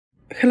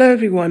Hello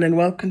everyone and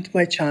welcome to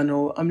my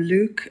channel. I'm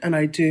Luke and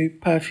I do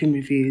perfume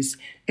reviews.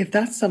 If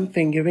that's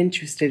something you're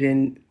interested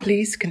in,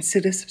 please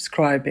consider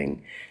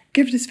subscribing.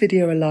 Give this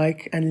video a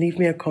like and leave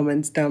me a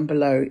comment down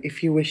below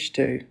if you wish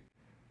to.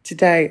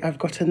 Today I've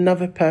got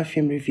another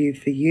perfume review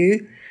for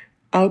you.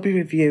 I'll be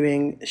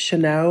reviewing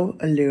Chanel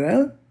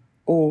Allure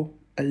or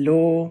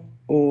Allure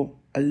or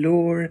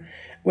Allure,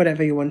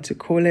 whatever you want to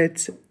call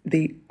it,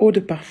 the Eau de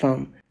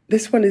Parfum.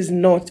 This one is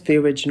not the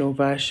original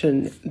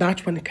version.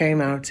 That one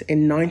came out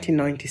in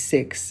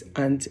 1996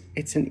 and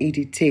it's an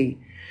EDT.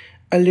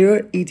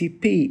 Allure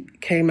EdP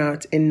came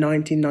out in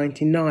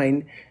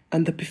 1999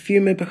 and the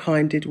perfumer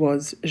behind it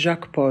was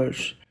Jacques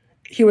Polge.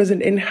 He was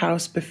an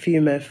in-house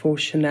perfumer for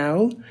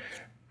Chanel,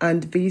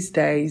 and these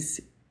days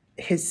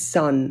his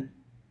son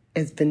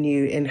is the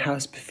new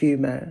in-house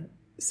perfumer.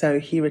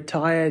 So he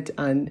retired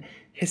and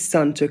his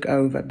son took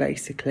over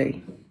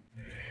basically.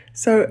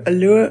 So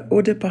Allure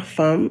Eau de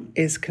Parfum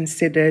is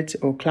considered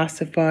or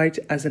classified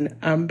as an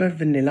amber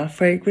vanilla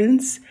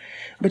fragrance,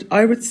 but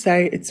I would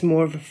say it's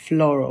more of a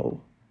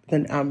floral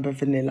than amber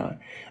vanilla,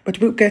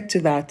 but we'll get to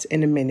that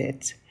in a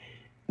minute.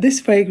 This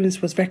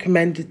fragrance was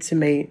recommended to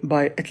me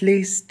by at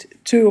least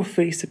 2 or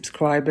 3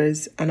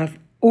 subscribers, and I've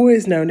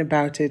always known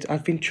about it.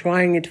 I've been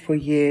trying it for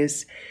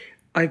years.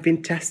 I've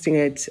been testing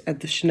it at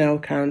the Chanel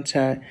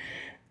counter,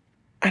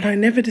 and I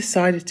never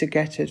decided to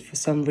get it for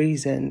some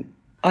reason.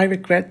 I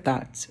regret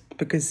that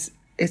because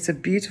it's a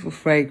beautiful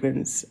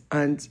fragrance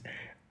and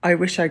I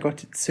wish I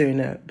got it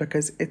sooner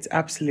because it's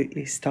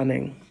absolutely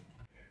stunning.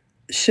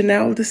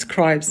 Chanel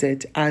describes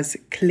it as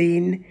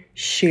clean,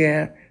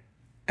 sheer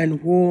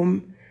and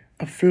warm,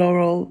 a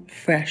floral,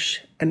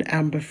 fresh and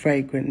amber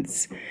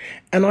fragrance.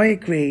 And I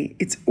agree,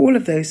 it's all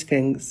of those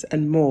things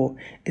and more.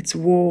 It's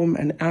warm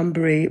and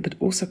ambery, but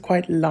also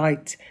quite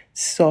light,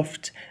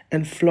 soft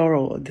and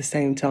floral at the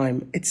same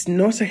time. It's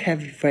not a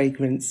heavy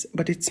fragrance,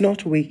 but it's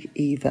not weak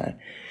either.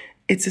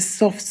 It's a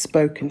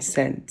soft-spoken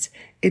scent.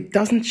 It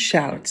doesn't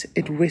shout,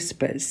 it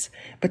whispers,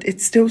 but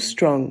it's still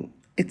strong.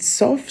 It's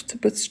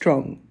soft but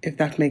strong, if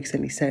that makes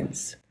any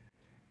sense.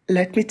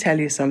 Let me tell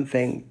you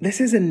something.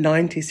 This is a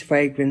 90s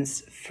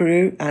fragrance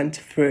through and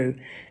through.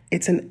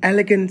 It's an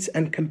elegant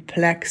and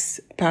complex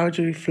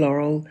powdery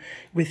floral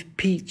with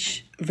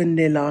peach,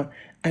 vanilla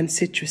and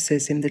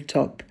citruses in the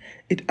top.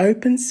 It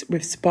opens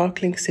with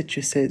sparkling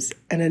citruses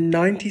and a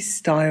 90s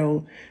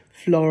style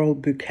floral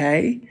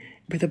bouquet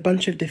with a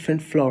bunch of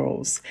different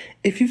florals.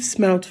 If you've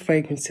smelled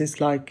fragrances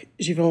like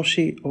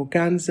Givenchy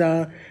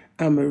Organza,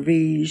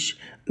 Amarige,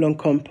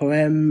 Lancôme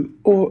Poème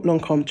or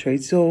Lancôme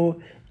Trésor,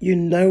 you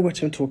know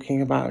what I'm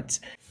talking about.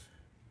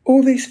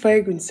 All these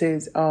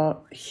fragrances are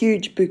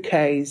huge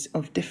bouquets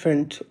of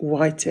different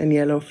white and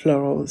yellow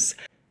florals.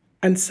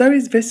 And so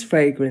is this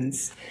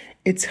fragrance.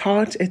 Its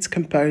heart is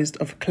composed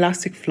of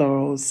classic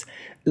florals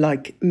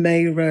like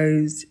May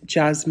Rose,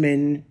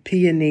 Jasmine,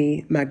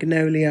 Peony,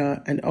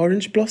 Magnolia and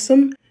Orange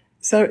Blossom.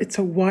 So it's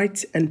a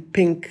white and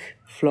pink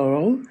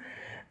floral.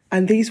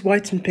 And these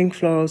white and pink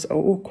florals are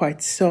all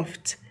quite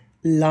soft,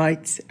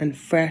 light and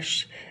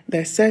fresh.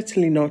 They're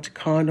certainly not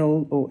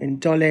carnal or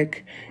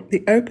indolic.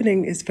 The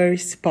opening is very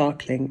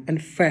sparkling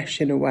and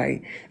fresh in a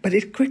way, but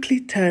it quickly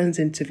turns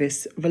into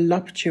this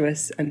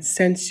voluptuous and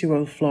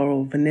sensual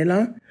floral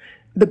vanilla.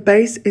 The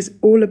base is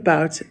all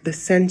about the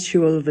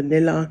sensual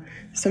vanilla,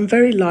 some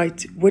very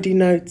light woody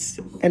notes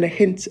and a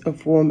hint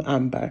of warm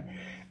amber.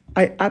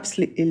 I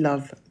absolutely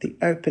love the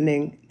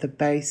opening, the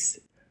base.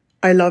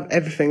 I love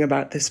everything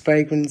about this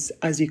fragrance,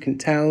 as you can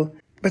tell,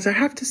 but I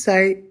have to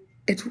say,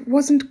 it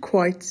wasn't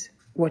quite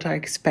what I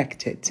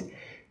expected.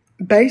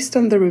 Based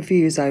on the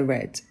reviews I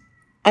read,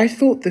 I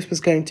thought this was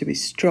going to be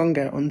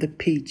stronger on the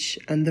peach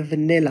and the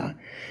vanilla,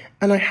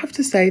 and I have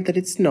to say that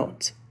it's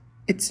not.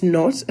 It's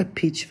not a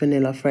peach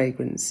vanilla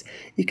fragrance.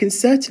 You can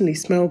certainly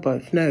smell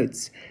both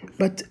notes,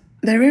 but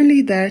they're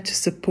only there to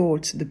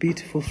support the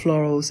beautiful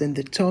florals in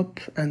the top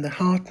and the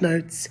heart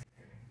notes.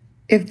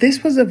 If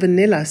this was a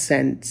vanilla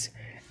scent,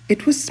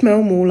 it would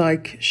smell more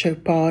like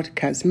Chopard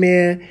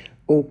Casimir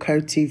or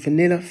Coty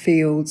Vanilla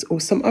Fields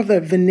or some other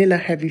vanilla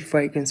heavy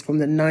fragrance from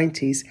the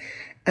 90s,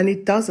 and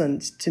it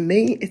doesn't. To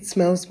me, it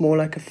smells more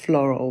like a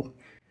floral.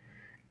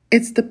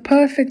 It's the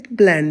perfect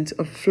blend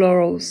of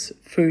florals,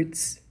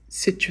 fruits,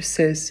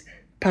 citruses,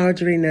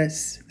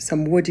 powderiness,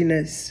 some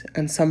woodiness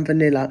and some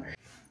vanilla.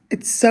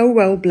 It's so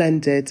well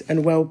blended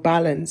and well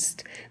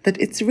balanced that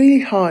it's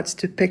really hard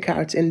to pick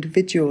out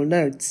individual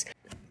notes.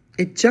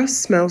 It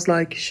just smells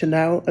like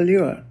Chanel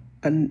Allure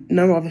and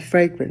no other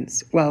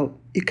fragrance. Well,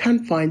 you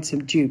can find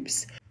some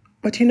dupes,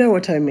 but you know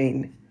what I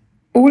mean.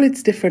 All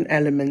its different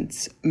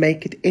elements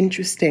make it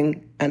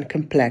interesting and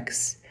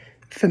complex.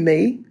 For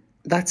me,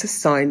 that's a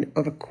sign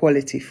of a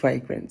quality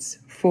fragrance,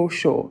 for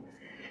sure.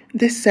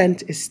 This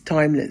scent is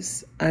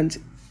timeless and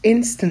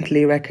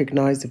instantly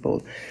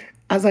recognizable.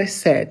 As I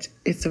said,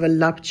 it's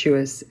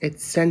voluptuous,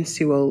 it's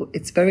sensual,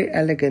 it's very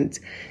elegant.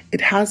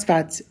 It has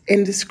that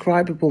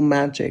indescribable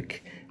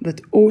magic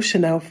that all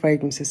Chanel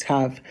fragrances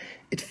have.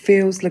 It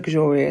feels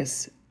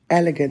luxurious,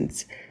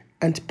 elegant,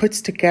 and put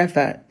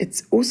together,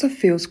 it also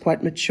feels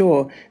quite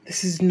mature.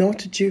 This is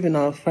not a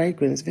juvenile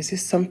fragrance. This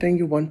is something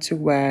you want to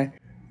wear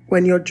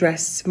when you're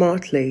dressed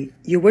smartly.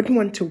 You wouldn't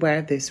want to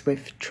wear this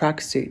with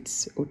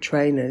tracksuits or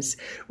trainers.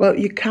 Well,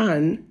 you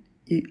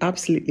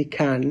absolutely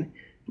can,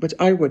 but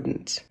I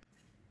wouldn't.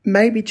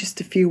 Maybe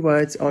just a few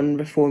words on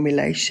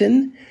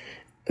reformulation.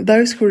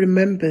 Those who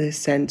remember this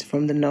scent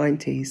from the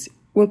 90s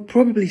will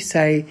probably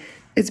say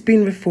it's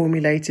been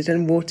reformulated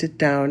and watered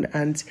down,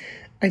 and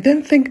I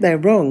don't think they're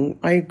wrong,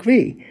 I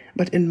agree.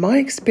 But in my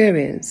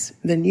experience,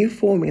 the new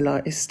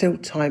formula is still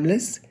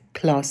timeless,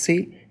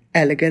 classy,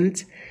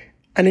 elegant,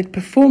 and it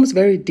performs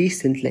very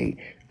decently.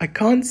 I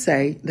can't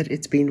say that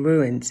it's been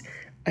ruined.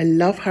 I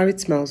love how it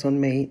smells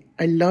on me.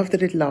 I love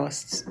that it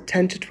lasts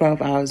 10 to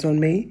 12 hours on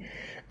me.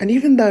 And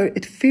even though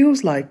it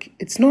feels like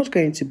it's not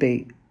going to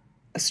be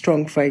a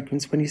strong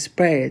fragrance when you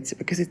spray it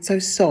because it's so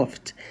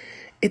soft,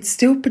 it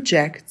still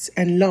projects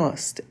and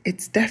lasts.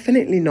 It's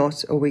definitely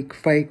not a weak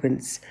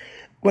fragrance.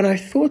 When I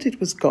thought it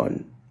was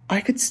gone, I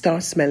could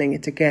start smelling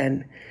it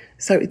again.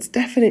 So it's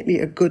definitely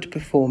a good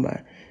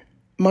performer.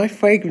 My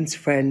fragrance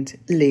friend,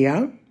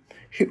 Leah,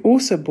 who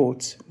also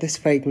bought this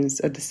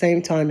fragrance at the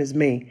same time as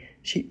me,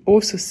 she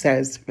also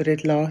says that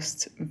it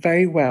lasts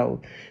very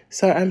well.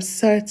 So I'm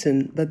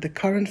certain that the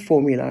current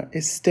formula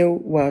is still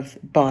worth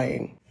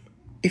buying.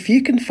 If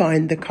you can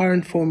find the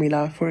current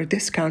formula for a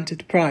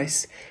discounted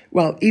price,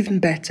 well, even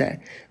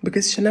better,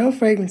 because Chanel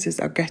fragrances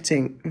are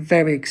getting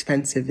very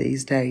expensive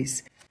these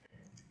days.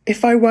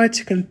 If I were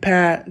to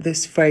compare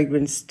this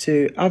fragrance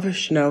to other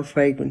Chanel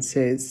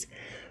fragrances,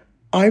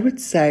 I would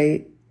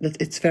say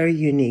that it's very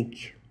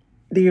unique.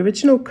 The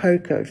original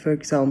Cocoa, for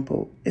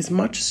example, is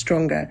much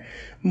stronger,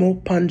 more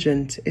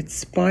pungent, it's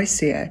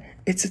spicier.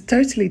 It's a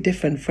totally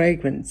different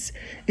fragrance.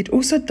 It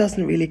also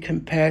doesn't really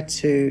compare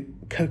to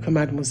Coco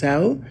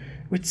Mademoiselle,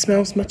 which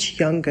smells much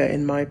younger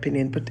in my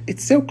opinion, but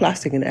it's still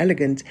classic and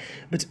elegant.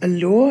 But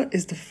Allure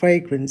is the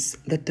fragrance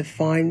that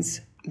defines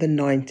the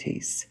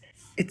 90s.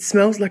 It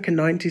smells like a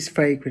 90s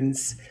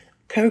fragrance.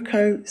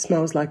 Cocoa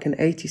smells like an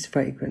 80s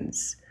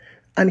fragrance.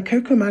 And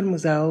Coco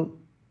Mademoiselle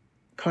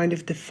kind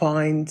of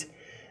defined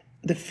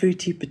the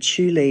fruity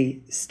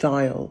patchouli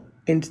style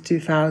in the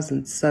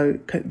 2000s. So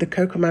the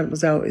Coco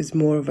Mademoiselle is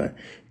more of a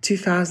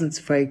 2000s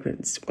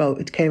fragrance. Well,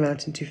 it came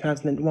out in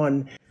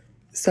 2001.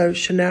 So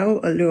Chanel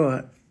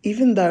Allure,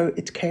 even though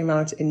it came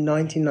out in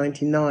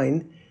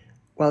 1999,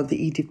 well,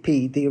 the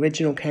EDP, the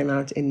original, came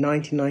out in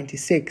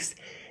 1996,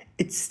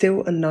 it's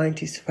still a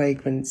 90s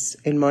fragrance,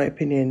 in my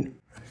opinion.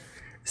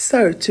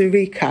 So, to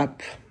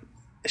recap,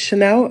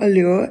 Chanel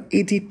Allure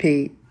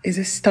EDP is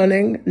a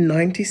stunning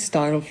 90s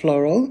style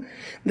floral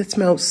that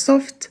smells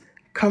soft,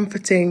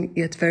 comforting,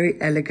 yet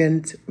very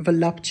elegant,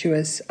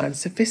 voluptuous, and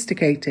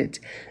sophisticated.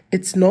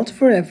 It's not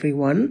for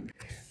everyone,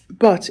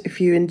 but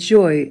if you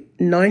enjoy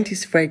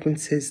 90s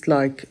fragrances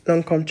like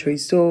Lancôme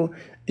Trésor,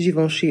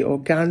 Givenchy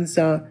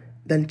Organza,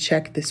 then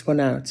check this one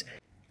out.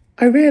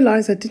 I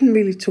realized I didn't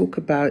really talk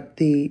about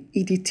the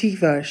EDT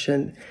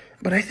version,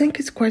 but I think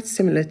it's quite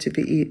similar to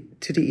the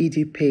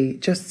EDP,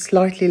 just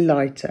slightly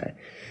lighter.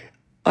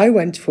 I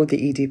went for the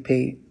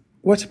EDP.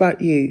 What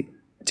about you?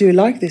 Do you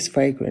like this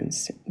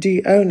fragrance? Do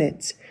you own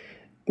it?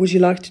 Would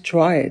you like to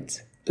try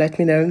it? Let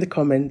me know in the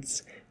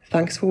comments.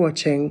 Thanks for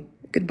watching.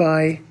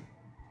 Goodbye.